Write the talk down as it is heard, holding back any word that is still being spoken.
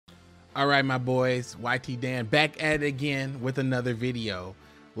All right, my boys, YTDan back at it again with another video.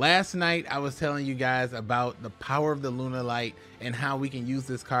 Last night, I was telling you guys about the power of the Lunar Light and how we can use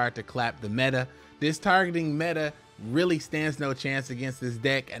this card to clap the meta. This targeting meta really stands no chance against this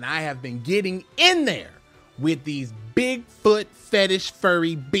deck, and I have been getting in there with these Bigfoot fetish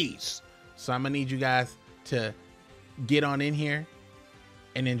furry beasts. So I'm gonna need you guys to get on in here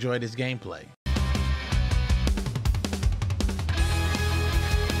and enjoy this gameplay.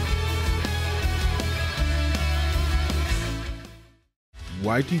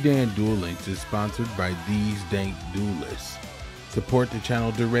 YTDan Duel Links is sponsored by these dank duelists. Support the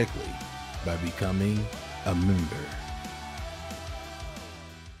channel directly by becoming a member.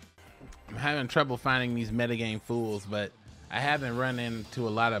 I'm having trouble finding these metagame fools, but I haven't run into a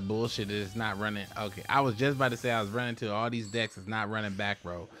lot of bullshit that is not running. Okay, I was just about to say I was running into all these decks that's not running back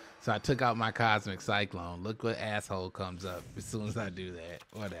row. So I took out my Cosmic Cyclone. Look what asshole comes up as soon as I do that.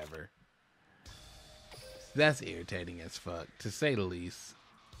 Whatever. That's irritating as fuck, to say the least.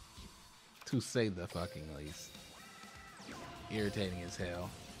 To say the fucking least. Irritating as hell.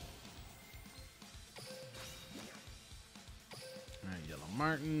 Alright, Yellow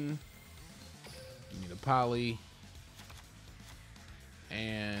Martin. Give me the Poly.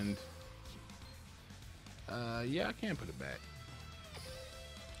 And yeah, I can put it back.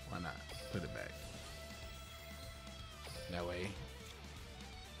 Why not? Put it back. That way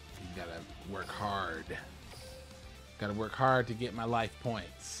you gotta work hard. Gotta work hard to get my life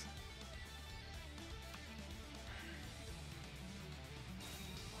points.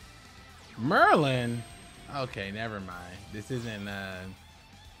 Merlin? Okay, never mind. This isn't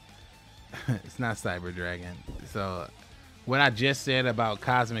it's not Cyber Dragon. So what I just said about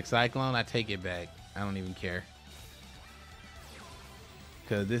Cosmic Cyclone, I take it back. I don't even care.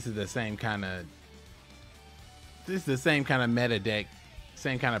 Cause this is the same kind of meta deck,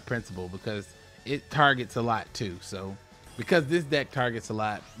 same kind of principle, because it targets a lot too. So because this deck targets a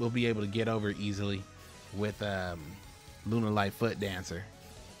lot, we'll be able to get over easily with Lunar Light Foot Dancer.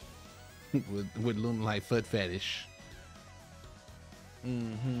 with Lunar Light Foot Fetish.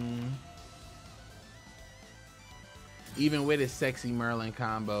 Even with his sexy Merlin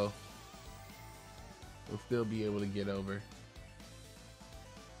combo, we'll still be able to get over.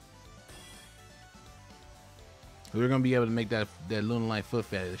 We're gonna be able to make that Lunar Light Foot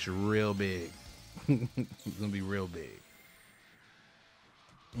Fetish real big. It's gonna be real big.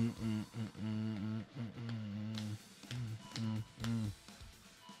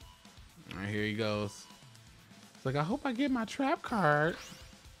 All right, here he goes. It's like, I hope I get my trap card.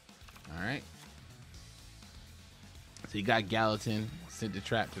 All right. So you got Gallatin, sent the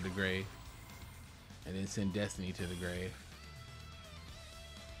trap to the grave, and then send Destiny to the grave.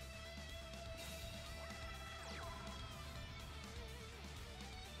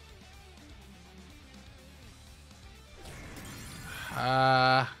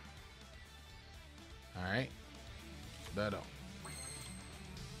 All right. Battle.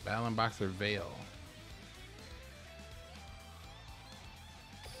 Battling Boxer Veil.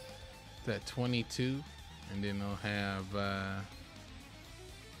 It's at 22. And then they'll have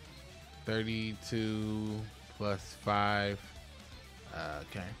 32 plus 5.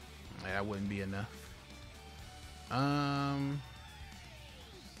 Okay. That wouldn't be enough.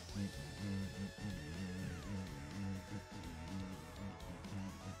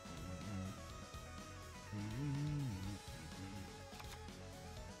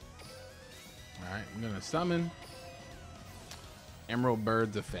 Alright, I'm gonna summon Emerald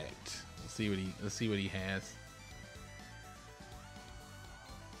Bird's effect. Let's see what he has.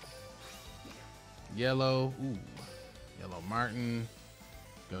 Yellow, ooh, Yellow Martin.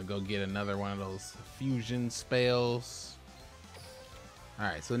 Gonna go get another one of those fusion spells. All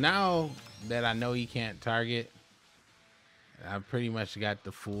right, so now that I know he can't target, I've pretty much got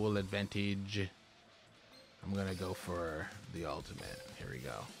the full advantage. I'm gonna go for the ultimate. Here we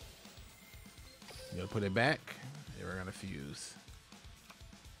go. I'm gonna put it back, and we're gonna fuse.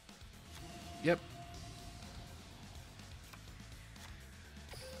 Yep.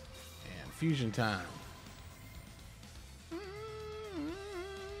 And fusion time.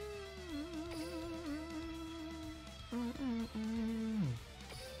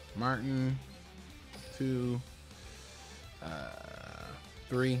 Martin, 2,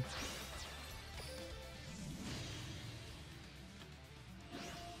 3.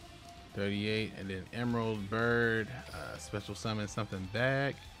 $38, and then Emerald Bird, special summon something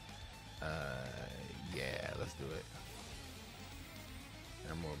back. Yeah, let's do it.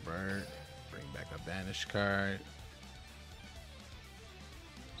 Emerald Bird, bring back a banish card.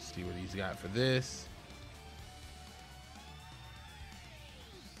 See what he's got for this.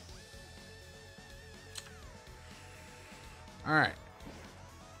 All right.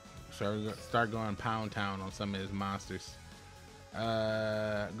 So we start going pound town on some of his monsters.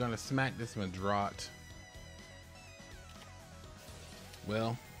 I'm gonna smack this Madrot.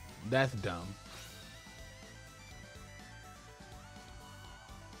 Well, that's dumb.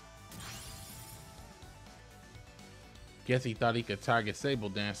 Guess he thought he could target Sable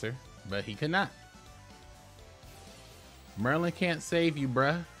Dancer, but he could not. Merlin can't save you,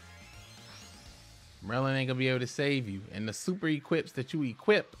 bruh. Merlin ain't gonna be able to save you. And the super equips that you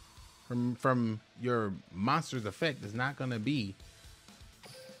equip from your monster's effect is not gonna be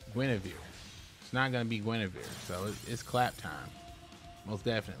Guinevere. It's not gonna be Guinevere. So it's clap time. Most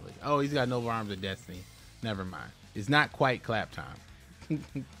definitely. Oh, he's got Noble Arms of Destiny. Never mind. It's not quite clap time.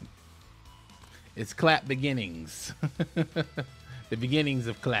 It's clap beginnings. The beginnings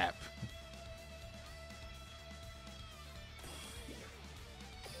of clap.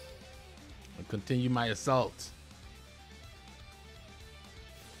 I'll continue my assault.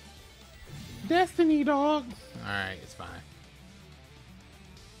 Destiny, dog. Alright, it's fine.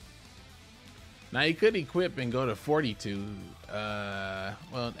 Now he could equip and go to 42.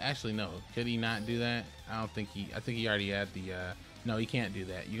 Well, actually no. Could he not do that? I think he already had the no, he can't do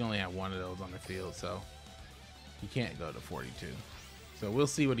that. You only have one of those on the field, so he can't go to 42. So we'll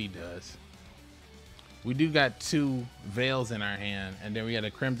see what he does. We do got 2 veils in our hand, and then we had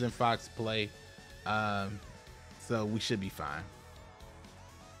a Crimson Fox play. So we should be fine.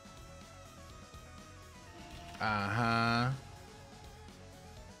 Uh-huh.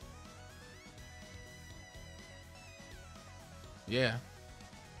 Yeah.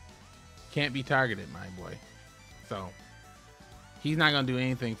 Can't be targeted, my boy. So he's not gonna do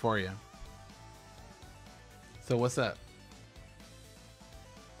anything for you. So what's up?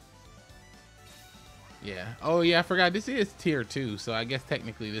 Yeah. Oh yeah, I forgot this is tier 2, so I guess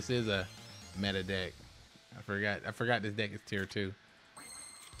technically this is a meta deck. I forgot this deck is tier 2.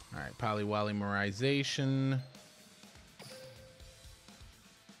 Alright, Polypolymerization.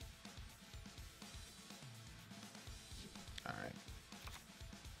 Alright.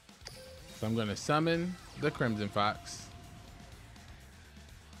 So I'm gonna summon the Crimson Fox.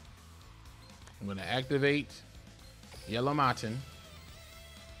 I'm gonna activate Yellow Marten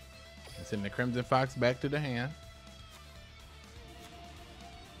and send the Crimson Fox back to the hand.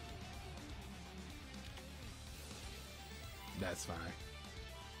 That's fine.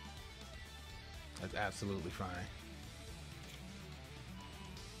 That's absolutely fine.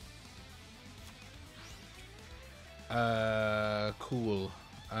 Cool.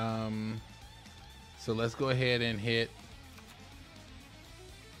 So let's go ahead and hit.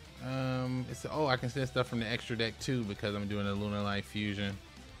 Oh, I can send stuff from the extra deck too because I'm doing a Lunar Light Fusion.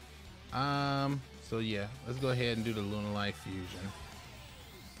 So yeah, let's go ahead and do the Lunar Light Fusion.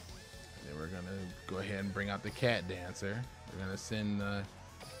 And then we're gonna go ahead and bring out the Cat Dancer. We're gonna send the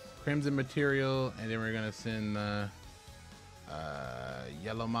Crimson Material, and then we're gonna send the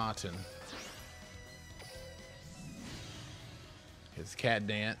Yellow Marten. His Cat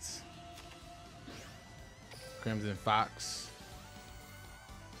Dance. Crimson Fox.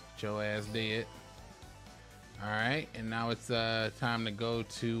 Your ass dead. Alright, and now it's time to go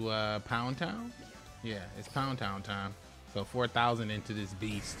to Pound Town. Yeah, it's Pound Town time. So 4,000 into this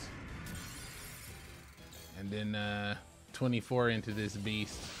beast. And then 24 into this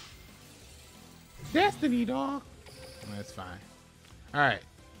beast. Destiny, dog. That's fine. Alright.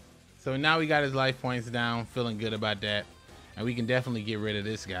 So now we got his life points down. Feeling good about that. And we can definitely get rid of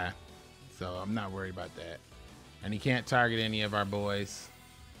this guy. So I'm not worried about that. And he can't target any of our boys.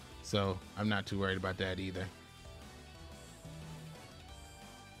 So I'm not too worried about that either.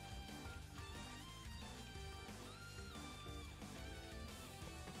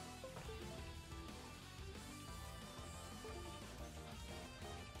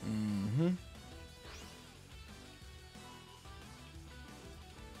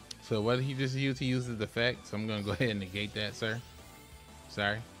 So what did he just use? He uses the effect. So I'm going to go ahead and negate that, sir.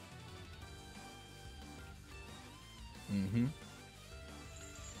 Sorry.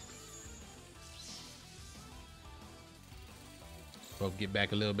 Both get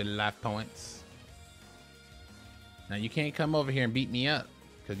back a little bit of life points. Now you can't come over here and beat me up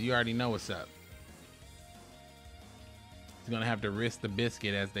because you already know what's up. He's going to have to risk the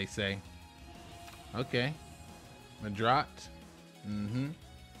biscuit, as they say. Okay. Madrot.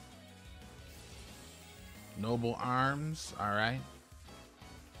 Noble Arms. All right.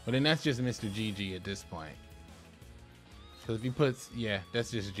 But then that's just Mr. GG at this point. Because if he puts, yeah,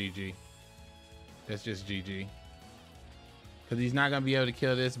 that's just GG. That's just GG. Because he's not going to be able to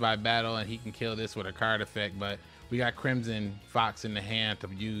kill this by battle, and he can kill this with a card effect. But we got Crimson Fox in the hand to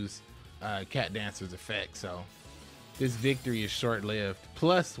use Cat Dancer's effect. So this victory is short-lived.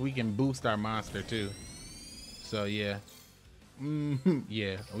 Plus, we can boost our monster too. So yeah.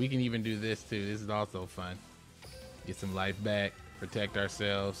 Yeah, we can even do this too. This is also fun. Get some life back, protect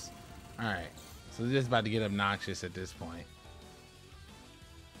ourselves. All right, so this is about to get obnoxious at this point.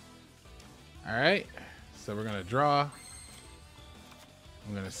 All right, so we're gonna draw.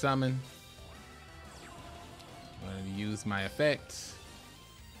 I'm gonna summon. I'm gonna use my effects.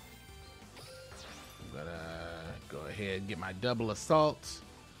 I'm gonna go ahead and get my double assault.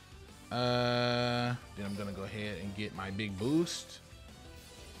 Then I'm gonna go ahead and get my big boost.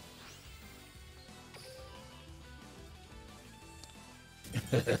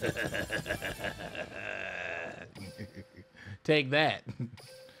 Take that.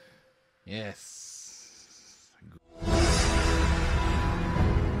 Yes.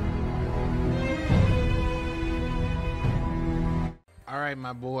 All right,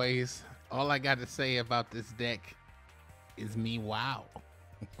 my boys. All I got to say about this deck is me wow.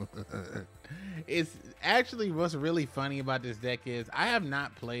 It's actually, what's really funny about this deck is I have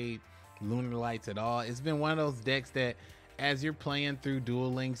not played Lunar Lights at all. It's been one of those decks that as you're playing through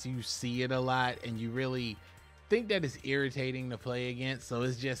Duel Links, you see it a lot and you really think that it's irritating to play against. So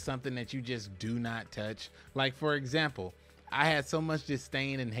it's just something that you just do not touch. Like, for example, I had so much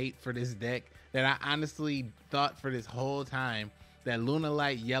disdain and hate for this deck that I honestly thought for this whole time that Lunar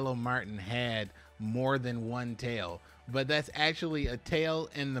Light Yellow Martin had more than one tail, but that's actually a tail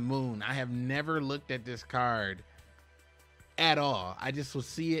in the moon. I have never looked at this card at all. I just will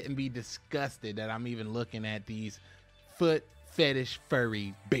see it and be disgusted that I'm even looking at these foot fetish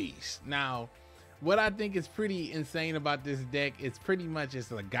furry beasts. Now, what I think is pretty insane about this deck is pretty much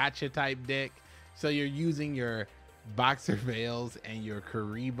it's a gotcha type deck. So you're using your Boxer Veils and your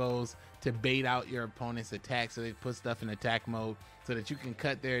Karibos to bait out your opponent's attack, so they put stuff in attack mode so that you can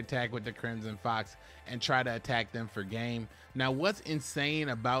cut their attack with the Crimson Fox and try to attack them for game. Now, what's insane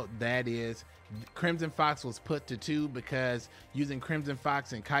about that is Crimson Fox was put to 2 because using Crimson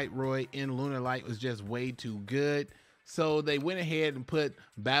Fox and Kite Roy in Lunar Light was just way too good. So they went ahead and put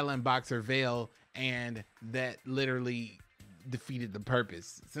Battling Boxer Veil, and that literally defeated the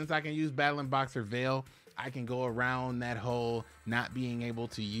purpose. Since I can use Battling Boxer Veil, I can go around that whole not being able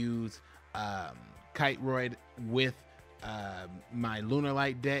to use Kite Roy with my Lunar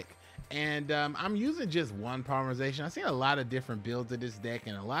Light deck. And I'm using just one polymerization. I've seen a lot of different builds of this deck,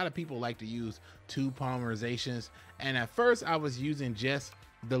 and a lot of people like to use 2 polymerizations. And at first I was using just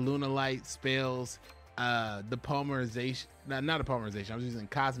the Lunar Light spells, the polymerization, not a polymerization. I was using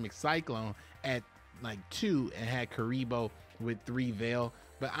Cosmic Cyclone at like 2 and had Karibo with 3 Veil.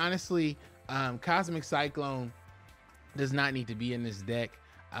 But honestly, Cosmic Cyclone does not need to be in this deck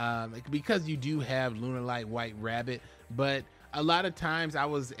because you do have Lunar Light White Rabbit. But a lot of times I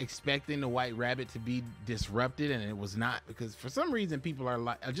was expecting the White Rabbit to be disrupted, and it was not, because for some reason people are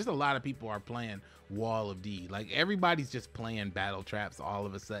like, just a lot of people are playing Wall of D. Like, everybody's just playing Battle Traps all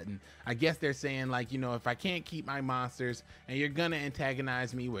of a sudden. I guess they're saying, like, you know, if I can't keep my monsters and you're gonna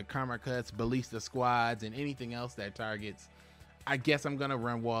antagonize me with Karma Cuts, Ballista Squads, and anything else that targets, I guess I'm gonna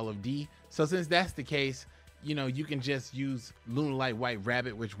run Wall of D. So since that's the case, you know, you can just use Lunar Light White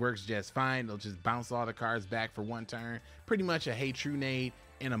Rabbit, which works just fine. It'll just bounce all the cards back for 1 turn. Pretty much a Hey True Nade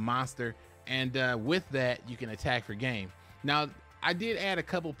in a monster. And with that, you can attack for game. Now, I did add a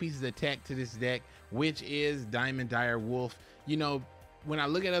couple pieces of tech to this deck, which is Diamond Dire Wolf. You know, when I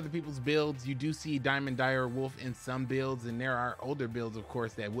look at other people's builds, you do see Diamond Dire Wolf in some builds, and there are older builds, of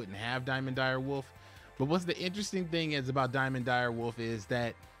course, that wouldn't have Diamond Dire Wolf. But what's the interesting thing is about Diamond Dire Wolf is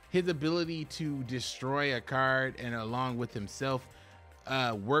that his ability to destroy a card and along with himself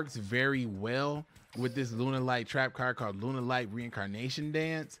works very well with this Lunar Light trap card called Lunar Light Reincarnation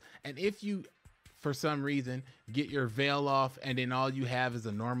Dance. And if you, for some reason, get your Veil off and then all you have is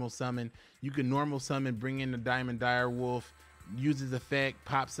a normal summon, you can normal summon, bring in the Diamond Dire Wolf, use his effect,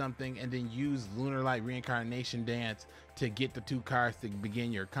 pop something, and then use Lunar Light Reincarnation Dance to get the 2 cards to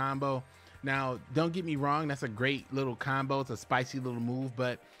begin your combo. Now, don't get me wrong, that's a great little combo. It's a spicy little move,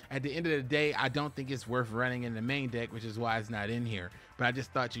 but at the end of the day, I don't think it's worth running in the main deck, which is why it's not in here. But I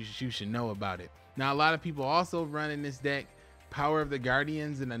just thought you should know about it. Now, a lot of people also run in this deck Power of the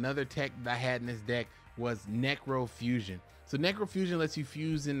Guardians, and another tech that I had in this deck was Necro Fusion. So Necro Fusion lets you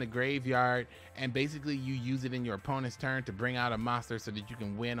fuse in the graveyard, and basically you use it in your opponent's turn to bring out a monster so that you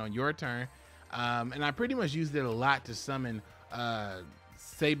can win on your turn. And I pretty much used it a lot to summon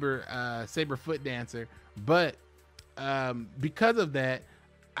Saber Foot Dancer, but because of that,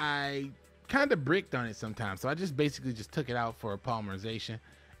 I kind of bricked on it sometimes. So I just basically just took it out for a polymerization.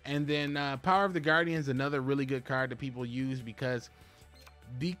 And then Power of the Guardians, another really good card that people use because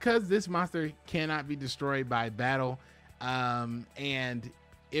because this monster cannot be destroyed by battle, and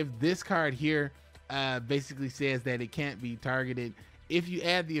if this card here basically says that it can't be targeted, if you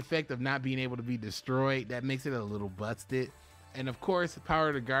add the effect of not being able to be destroyed, that makes it a little busted. And of course, Power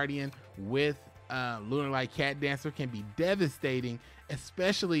of the Guardian with Lunar Light Cat Dancer can be devastating,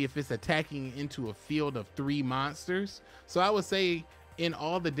 especially if it's attacking into a field of 3 monsters. So I would say in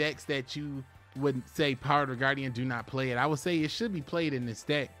all the decks that you would say Power of the Guardian, do not play it. I would say it should be played in this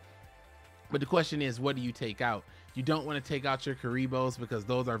deck. But the question is, what do you take out? You don't want to take out your Karibos because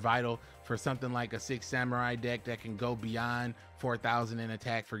those are vital for something like a 6 Samurai deck that can go beyond 4,000 in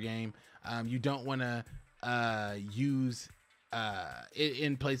attack per game. You don't want to use it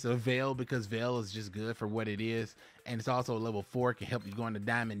in place of Veil, because Veil is just good for what it is, and it's also a level 4, can help you go into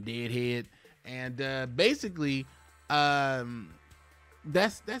Diamond Deadhead. And basically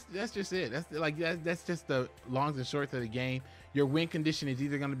that's just it. That's just the longs and shorts of the game. Your win condition is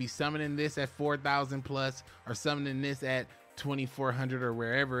either going to be summoning this at 4,000 plus or summoning this at 2,400 or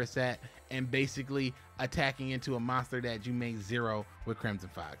wherever it's at, and basically attacking into a monster that you make 0 with Crimson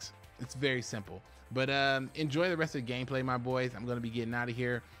Fox. It's very simple. But enjoy the rest of the gameplay, my boys. I'm going to be getting out of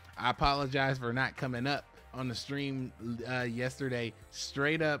here. I apologize for not coming up on the stream yesterday,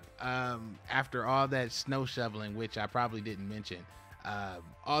 straight up after all that snow shoveling, which I probably didn't mention.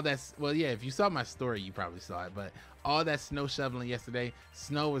 All that's, well, yeah, if you saw my story, you probably saw it, but all that snow shoveling yesterday,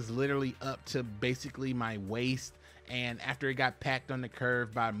 snow was literally up to basically my waist. And after it got packed on the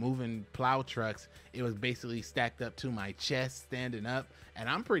curve by moving plow trucks, it was basically stacked up to my chest standing up, and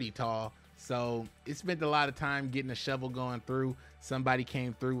I'm pretty tall. So it spent a lot of time getting a shovel going through. Somebody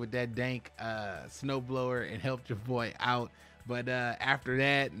came through with that dank snowblower and helped your boy out. But after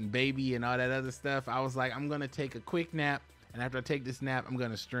that and baby and all that other stuff, I was like, I'm gonna take a quick nap, and after I take this nap, I'm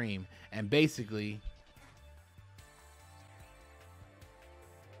gonna stream. And basically,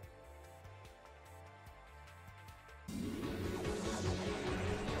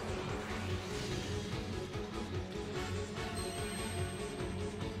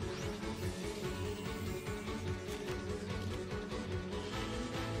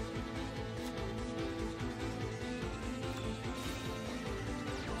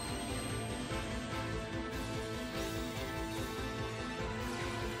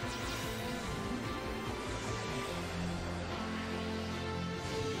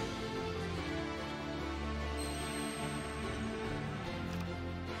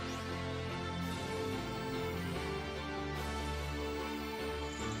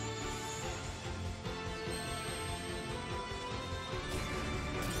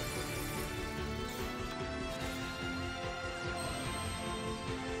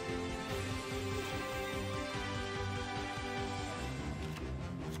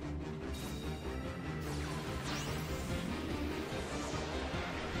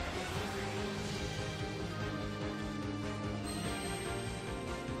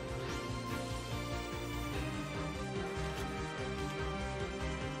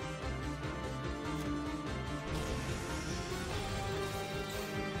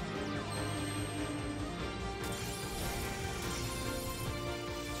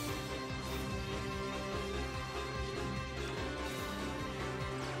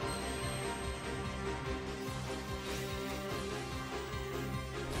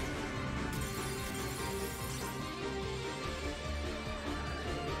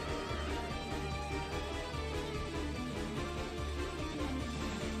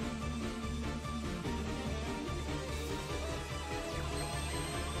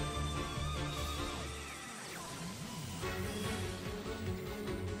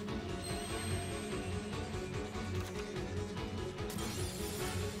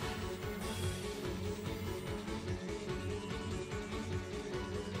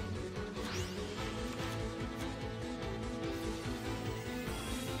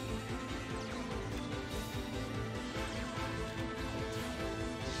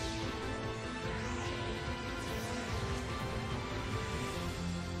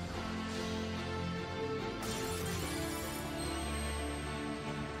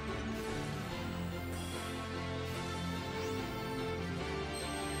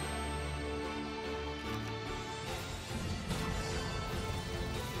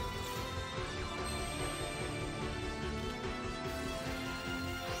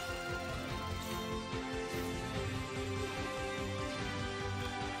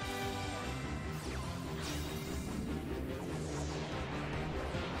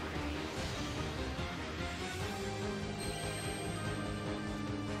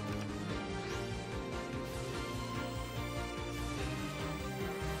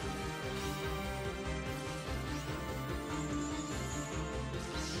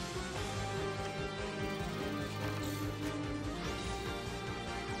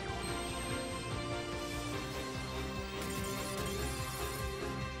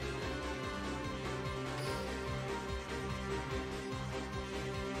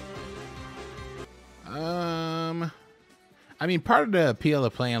 I mean, part of the appeal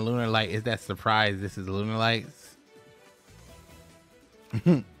of playing Lunar Light is that surprise. This is Lunar Lights.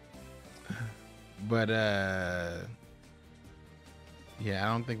 But yeah, I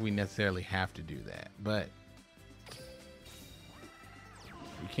don't think we necessarily have to do that, but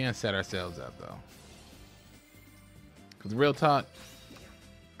we can't set ourselves up though. Cause real talk,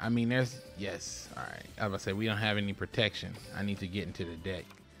 I mean, yes. All right, I was about to say we don't have any protection. I need to get into the deck,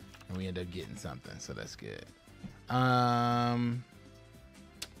 and we end up getting something, so that's good. I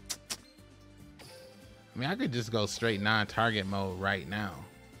mean, I could just go straight non-target mode right now.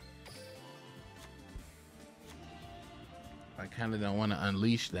 I kind of don't want to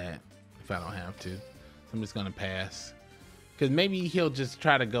unleash that if I don't have to. So I'm just gonna pass, because maybe he'll just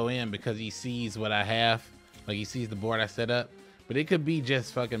try to go in because he sees what I have, like he sees the board I set up. But it could be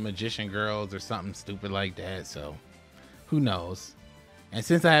just fucking magician girls or something stupid like that. So who knows? And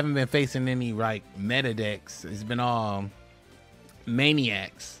since I haven't been facing any like meta decks, it's been all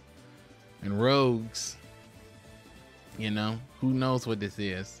maniacs and rogues. You know, who knows what this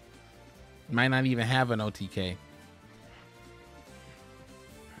is? Might not even have an OTK.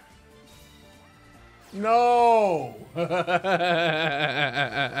 No.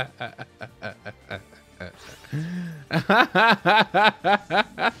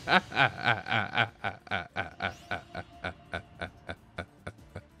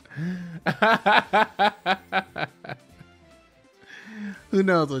 Who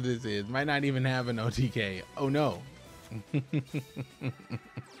knows what this is? Might not even have an OTK. Oh no.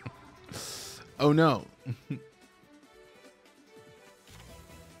 Oh no.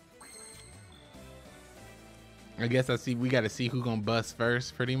 I guess we gotta see who gonna bust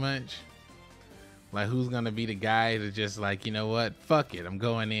first, pretty much. Like, who's gonna be the guy to just like, you know what? Fuck it, I'm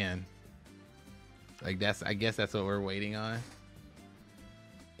going in. Like, I guess that's what we're waiting on.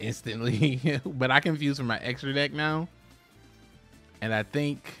 Instantly. But I confused for my extra deck now. And I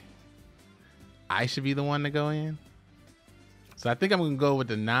think I should be the one to go in. So I think I'm gonna go with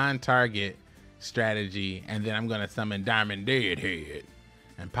the non-target strategy, and then I'm gonna summon Diamond Deadhead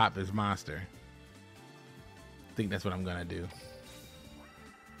and pop this monster. I think that's what I'm gonna do.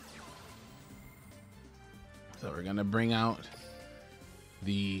 So we're gonna bring out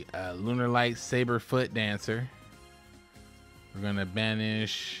the Lunar Light Saberfoot Dancer. We're gonna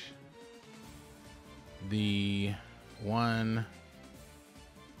banish the one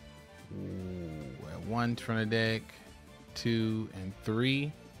from the deck, 2 and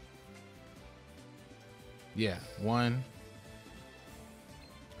 3. Yeah, 1,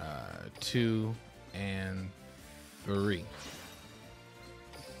 2, and 3.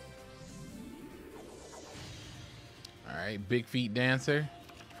 All right, Big Feet Dancer,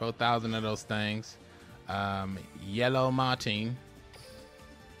 4,000 of those things. Yellow Martin,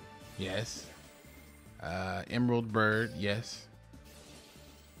 yes. Emerald Bird, yes.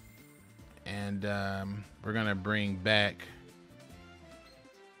 And we're gonna bring back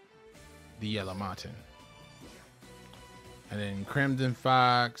the Yellow Martin. And then Crimson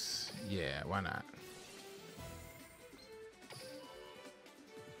Fox, yeah, why not?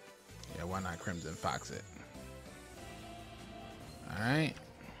 Yeah, why not Crimson Fox it? All right.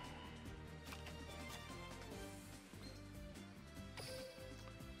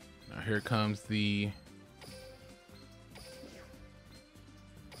 Now here comes the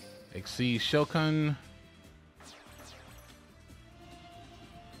Exceed Shokan.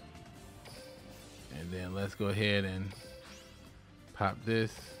 And then let's go ahead and pop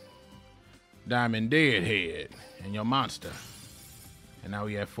this Diamond Deadhead and your monster. And now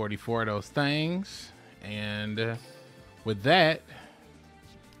we have 44 of those things. And with that,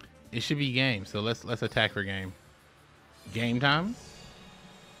 it should be game. So let's attack for game. Game time.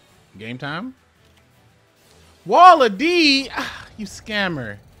 Game time. Wall of D. Ah, you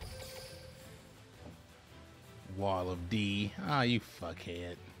scammer. Wall of D. Ah, you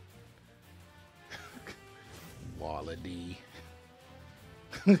fuckhead. Wall of D.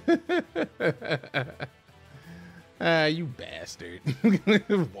 Ah, you bastard.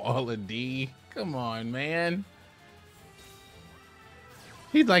 Wall of D. Come on, man.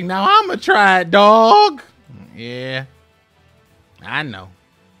 He's like, now I'ma try it, dog. Yeah, I know.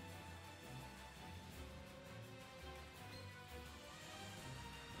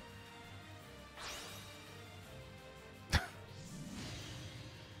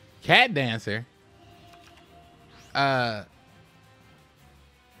 Cat Dancer. So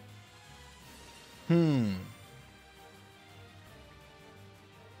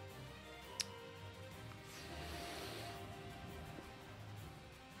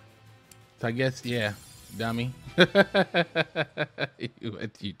I guess, yeah, dummy. What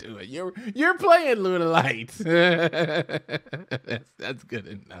you doing? You're playing Luna Light. That's good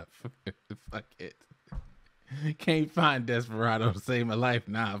enough. Fuck it. Can't find Desperado to save my life.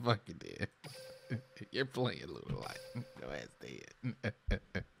 Nah, fuck you, dude. You're playing Luna Light. Go ahead, stay it.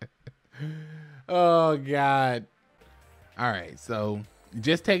 Oh God. All right, so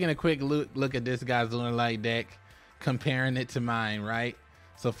just taking a quick look at this guy's Luna Light deck, comparing it to mine, right?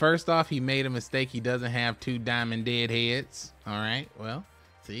 So first off, he made a mistake. He doesn't have 2 diamond deadheads. All right, well,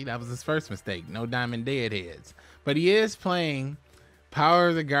 see, that was his first mistake. No diamond deadheads. But he is playing Power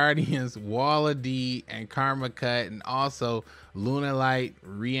of the Guardians, Wall of D, and Karma Cut, and also Luna Light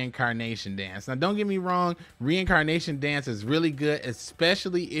Reincarnation Dance. Now, don't get me wrong, Reincarnation Dance is really good,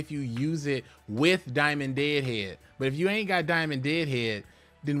 especially if you use it with Diamond Deadhead. But if you ain't got Diamond Deadhead,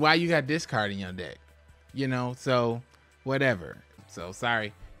 then why you got this card in your deck? You know, so whatever. So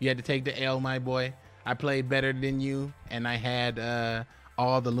sorry, you had to take the L, my boy. I played better than you, and I had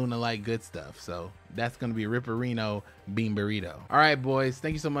all the Luna Light good stuff. So that's gonna be Ripperino Bean Burrito. All right, boys,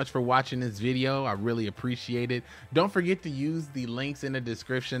 thank you so much for watching this video. I really appreciate it. Don't forget to use the links in the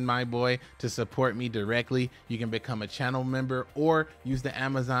description, my boy, to support me directly. You can become a channel member or use the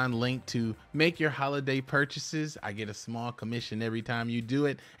Amazon link to make your holiday purchases. I get a small commission every time you do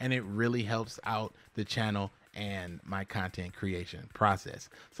it, and it really helps out the channel and my content creation process.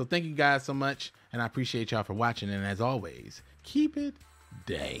 So thank you guys so much, and I appreciate y'all for watching. And as always, keep it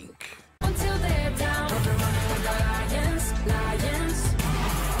dank. Until they're down, we're running with the lions, lions.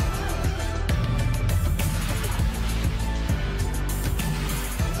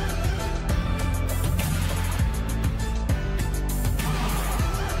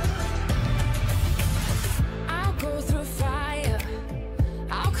 I'll go through fire,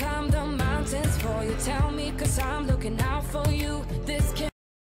 I'll climb the mountains for you. Tell me, 'cause I'm looking out for you. This can't